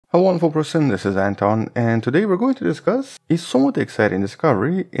Hello wonderful person, this is Anton, and today we're going to discuss a somewhat exciting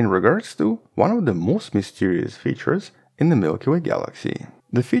discovery in regards to one of the most mysterious features in the Milky Way galaxy.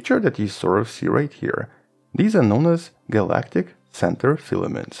 The feature that you sort of see right here. These are known as galactic center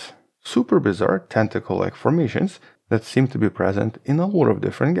filaments. Super bizarre tentacle-like formations that seem to be present in a lot of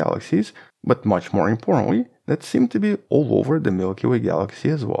different galaxies, but much more importantly, that seem to be all over the Milky Way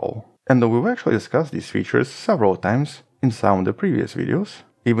galaxy as well. And though we've actually discussed these features several times in some of the previous videos,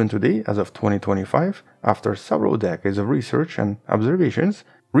 even today, as of 2025, after several decades of research and observations,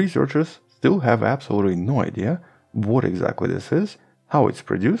 researchers still have absolutely no idea what exactly this is, how it's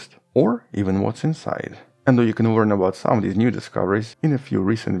produced, or even what's inside. And though you can learn about some of these new discoveries in a few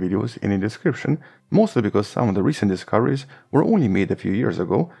recent videos in the description, mostly because some of the recent discoveries were only made a few years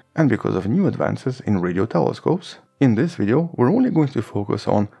ago and because of new advances in radio telescopes, in this video we're only going to focus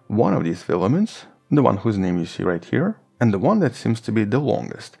on one of these filaments, the one whose name you see right here, and the one that seems to be the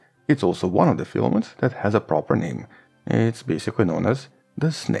longest. It's also one of the filaments that has a proper name. It's basically known as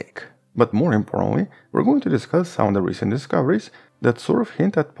the snake. But more importantly, we're going to discuss some of the recent discoveries that sort of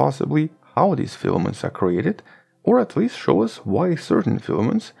hint at possibly how these filaments are created, or at least show us why certain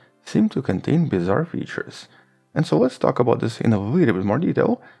filaments seem to contain bizarre features. And so let's talk about this in a little bit more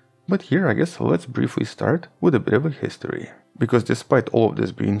detail, but here I guess let's briefly start with a bit of a history. Because despite all of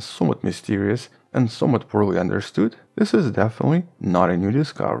this being somewhat mysterious and somewhat poorly understood, this is definitely not a new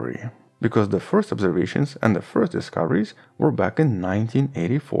discovery. Because the first observations and the first discoveries were back in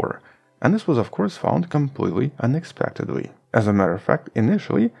 1984, and this was of course found completely unexpectedly. As a matter of fact,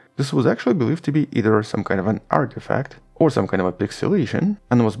 initially, this was actually believed to be either some kind of an artifact or some kind of a pixelation,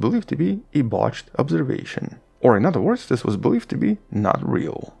 and was believed to be a botched observation. Or in other words, this was believed to be not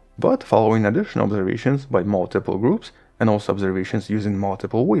real. But following additional observations by multiple groups, and also observations using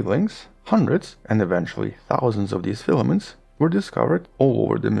multiple wavelengths, hundreds and eventually thousands of these filaments were discovered all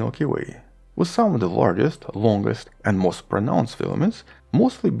over the Milky Way, with some of the largest, longest and most pronounced filaments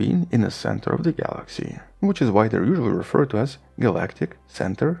mostly being in the center of the galaxy, which is why they're usually referred to as galactic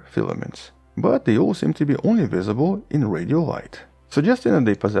center filaments. But they all seem to be only visible in radio light, suggesting that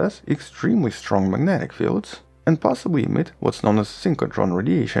they possess extremely strong magnetic fields and possibly emit what's known as synchrotron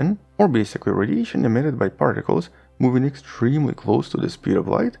radiation, or basically radiation emitted by particles moving extremely close to the speed of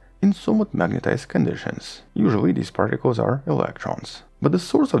light in somewhat magnetized conditions. Usually these particles are electrons. But the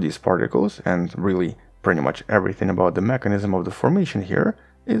source of these particles, and really pretty much everything about the mechanism of the formation here,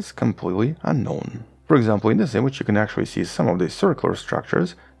 is completely unknown. For example, in this image you can actually see some of the circular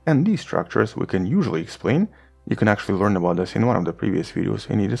structures, and these structures we can usually explain. You can actually learn about this in one of the previous videos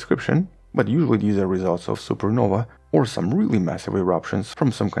in the description, but usually these are results of supernova or some really massive eruptions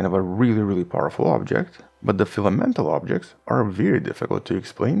from some kind of a really powerful object. But the filamental objects are very difficult to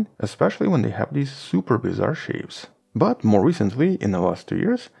explain, especially when they have these super bizarre shapes. But more recently, in the last 2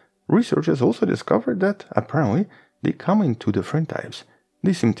 years, researchers also discovered that apparently they come in two different types.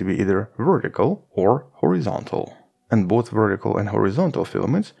 They seem to be either vertical or horizontal. And both vertical and horizontal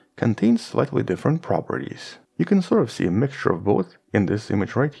filaments contain slightly different properties. You can sort of see a mixture of both in this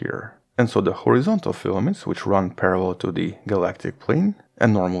image right here. And so the horizontal filaments, which run parallel to the galactic plane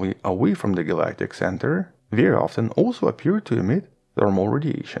and normally away from the galactic center, very often also appear to emit thermal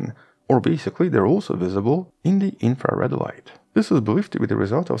radiation, or basically they're also visible in the infrared light. This is believed to be the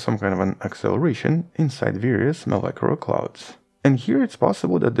result of some kind of an acceleration inside various molecular clouds. And here it's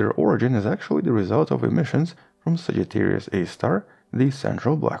possible that their origin is actually the result of emissions from Sagittarius A star, the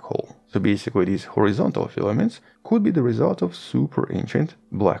central black hole. So basically these horizontal filaments could be the result of super ancient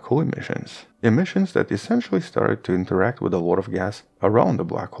black hole emissions. Emissions that essentially started to interact with a lot of gas around the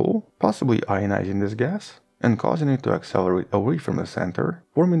black hole, possibly ionizing this gas and causing it to accelerate away from the center,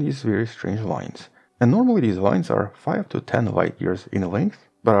 forming these very strange lines. And normally these lines are 5 to 10 light years in length,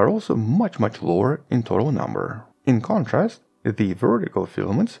 but are also much lower in total number. In contrast, the vertical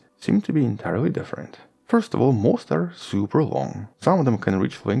filaments seem to be entirely different. First of all, most are super long. Some of them can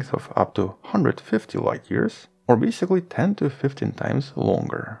reach length of up to 150 light years, or basically 10 to 15 times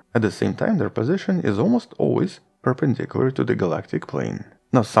longer. At the same time, their position is almost always perpendicular to the galactic plane.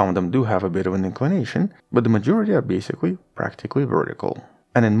 Now, some of them do have a bit of an inclination, but the majority are basically practically vertical.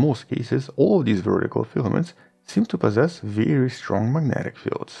 And in most cases, all of these vertical filaments seem to possess very strong magnetic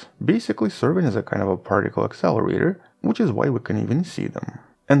fields, basically serving as a kind of a particle accelerator, which is why we can even see them.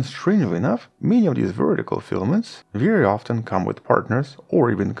 And strangely enough, many of these vertical filaments very often come with partners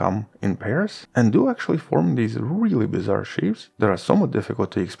or even come in pairs and do actually form these really bizarre shapes that are somewhat difficult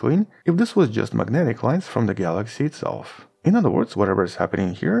to explain if this was just magnetic lines from the galaxy itself. In other words, whatever is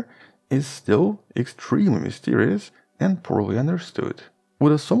happening here is still extremely mysterious and poorly understood,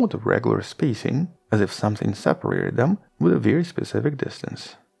 with a somewhat irregular spacing, as if something separated them with a very specific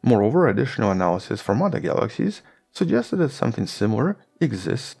distance. Moreover, additional analysis from other galaxies suggested that something similar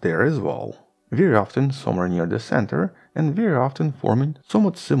exists there as well, very often somewhere near the center, and very often forming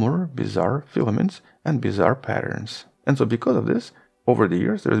somewhat similar bizarre filaments and bizarre patterns. And so because of this, over the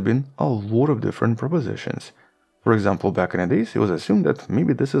years there's been a lot of different propositions. For example, back in the days, it was assumed that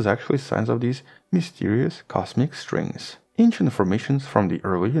maybe this is actually signs of these mysterious cosmic strings, ancient formations from the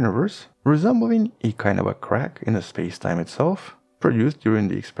early universe, resembling a kind of a crack in the space-time itself, produced during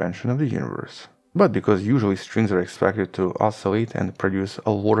the expansion of the universe. But because usually strings are expected to oscillate and produce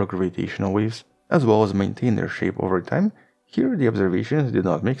a lot of gravitational waves, as well as maintain their shape over time, here the observations did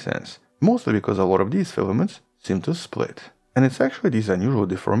not make sense, mostly because a lot of these filaments seem to split. And it's actually these unusual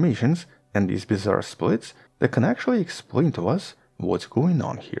deformations and these bizarre splits that can actually explain to us what's going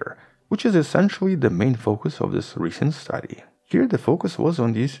on here, which is essentially the main focus of this recent study. Here the focus was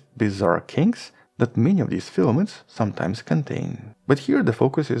on these bizarre kinks that many of these filaments sometimes contain. But here the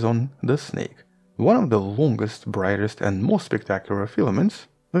focus is on the snake, one of the longest, brightest and most spectacular filaments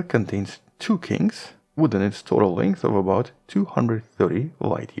that contains 2 kinks within its total length of about 230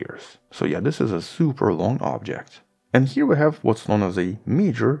 light years. So yeah, this is a super long object. And here we have what's known as a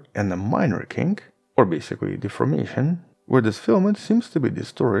major and a minor kink, or basically deformation, where this filament seems to be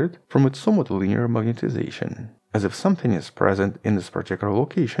distorted from its somewhat linear magnetization, as if something is present in this particular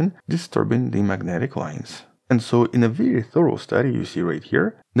location, disturbing the magnetic lines. And so in a very thorough study you see right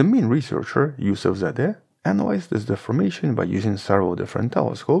here, the main researcher, Yusuf Zadeh, analyzed this deformation by using several different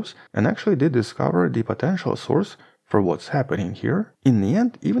telescopes and actually did discover the potential source for what's happening here, in the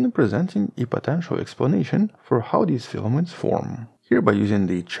end even presenting a potential explanation for how these filaments form. Here by using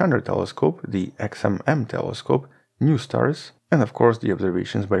the Chandra telescope, the XMM telescope, new stars, and of course the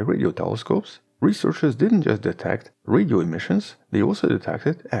observations by radio telescopes, researchers didn't just detect radio emissions, they also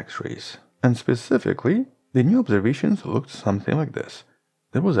detected X-rays. And specifically, the new observations looked something like this.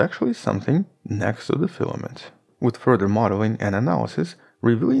 There was actually something next to the filament, with further modeling and analysis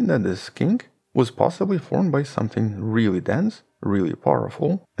revealing that this kink was possibly formed by something really dense, really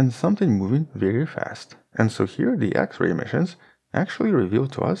powerful, and something moving very fast. And so here the X-ray emissions actually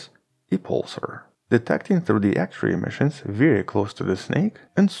revealed to us a pulsar, detecting through the X-ray emissions very close to the snake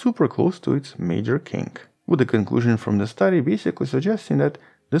and super close to its major kink, with the conclusion from the study basically suggesting that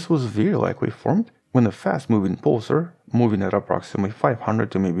this was very likely formed when a fast-moving pulsar, moving at approximately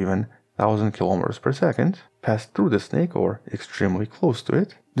 500 to maybe even 1000 km per second, passed through the snake or extremely close to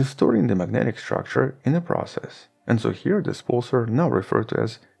it, distorting the magnetic structure in the process. And so here this pulsar, now referred to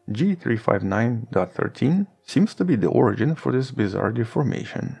as G359.13, seems to be the origin for this bizarre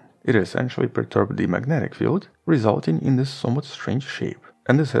deformation. It essentially perturbed the magnetic field, resulting in this somewhat strange shape.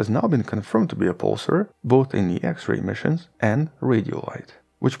 And this has now been confirmed to be a pulsar, both in the X-ray emissions and radio light,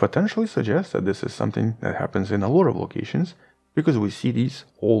 which potentially suggests that this is something that happens in a lot of locations, because we see these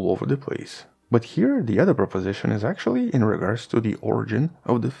all over the place. But here the other proposition is actually in regards to the origin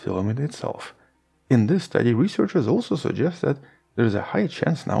of the filament itself. In this study, researchers also suggest that there's a high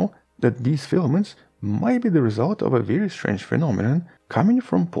chance now that these filaments might be the result of a very strange phenomenon coming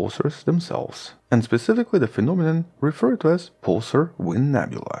from pulsars themselves, and specifically the phenomenon referred to as pulsar wind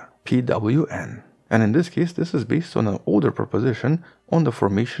nebula, PWN. And in this case, this is based on an older proposition on the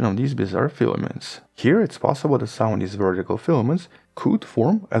formation of these bizarre filaments. Here, it's possible that some of these vertical filaments could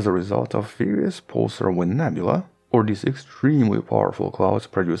form as a result of various pulsar wind nebula, or these extremely powerful clouds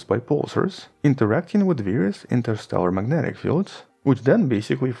produced by pulsars, interacting with various interstellar magnetic fields, which then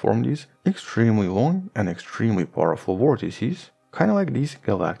basically form these extremely long and extremely powerful vortices, kind of like these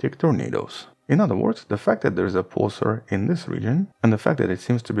galactic tornadoes. In other words, the fact that there's a pulsar in this region, and the fact that it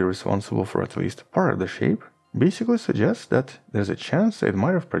seems to be responsible for at least part of the shape, basically suggests that there's a chance that it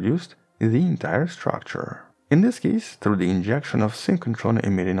might have produced the entire structure. In this case, through the injection of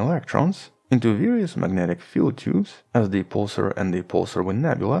synchrotron-emitting electrons into various magnetic field tubes as the pulsar and the pulsar wind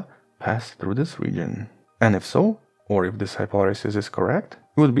nebula pass through this region. And if so, or if this hypothesis is correct,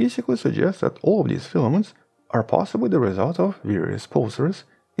 it would basically suggest that all of these filaments are possibly the result of various pulsars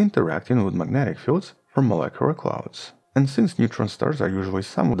interacting with magnetic fields from molecular clouds. And since neutron stars are usually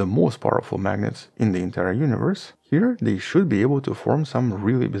some of the most powerful magnets in the entire universe, here they should be able to form some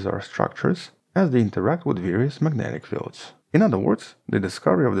really bizarre structures as they interact with various magnetic fields. In other words, the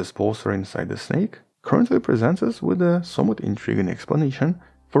discovery of this pulsar inside the snake currently presents us with a somewhat intriguing explanation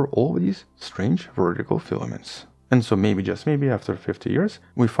for all of these strange vertical filaments. And so maybe, just maybe, after 50 years,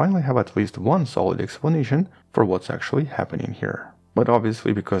 we finally have at least one solid explanation for what's actually happening here. But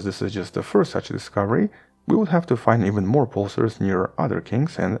obviously, because this is just the first such discovery, we would have to find even more pulsars near other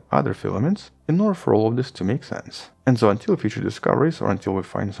kinks and other filaments in order for all of this to make sense. And so until future discoveries, or until we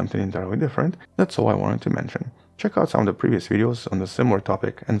find something entirely different, that's all I wanted to mention. Check out some of the previous videos on the similar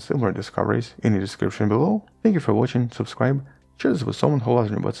topic and similar discoveries in the description below. Thank you for watching, subscribe, share this with someone who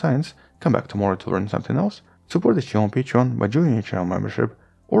loves about science, come back tomorrow to learn something else, support the channel on Patreon by joining the channel membership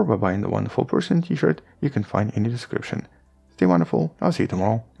or by buying the Wonderful Person t-shirt you can find in the description. Stay wonderful, I'll see you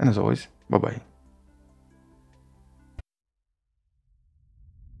tomorrow, and as always, bye bye.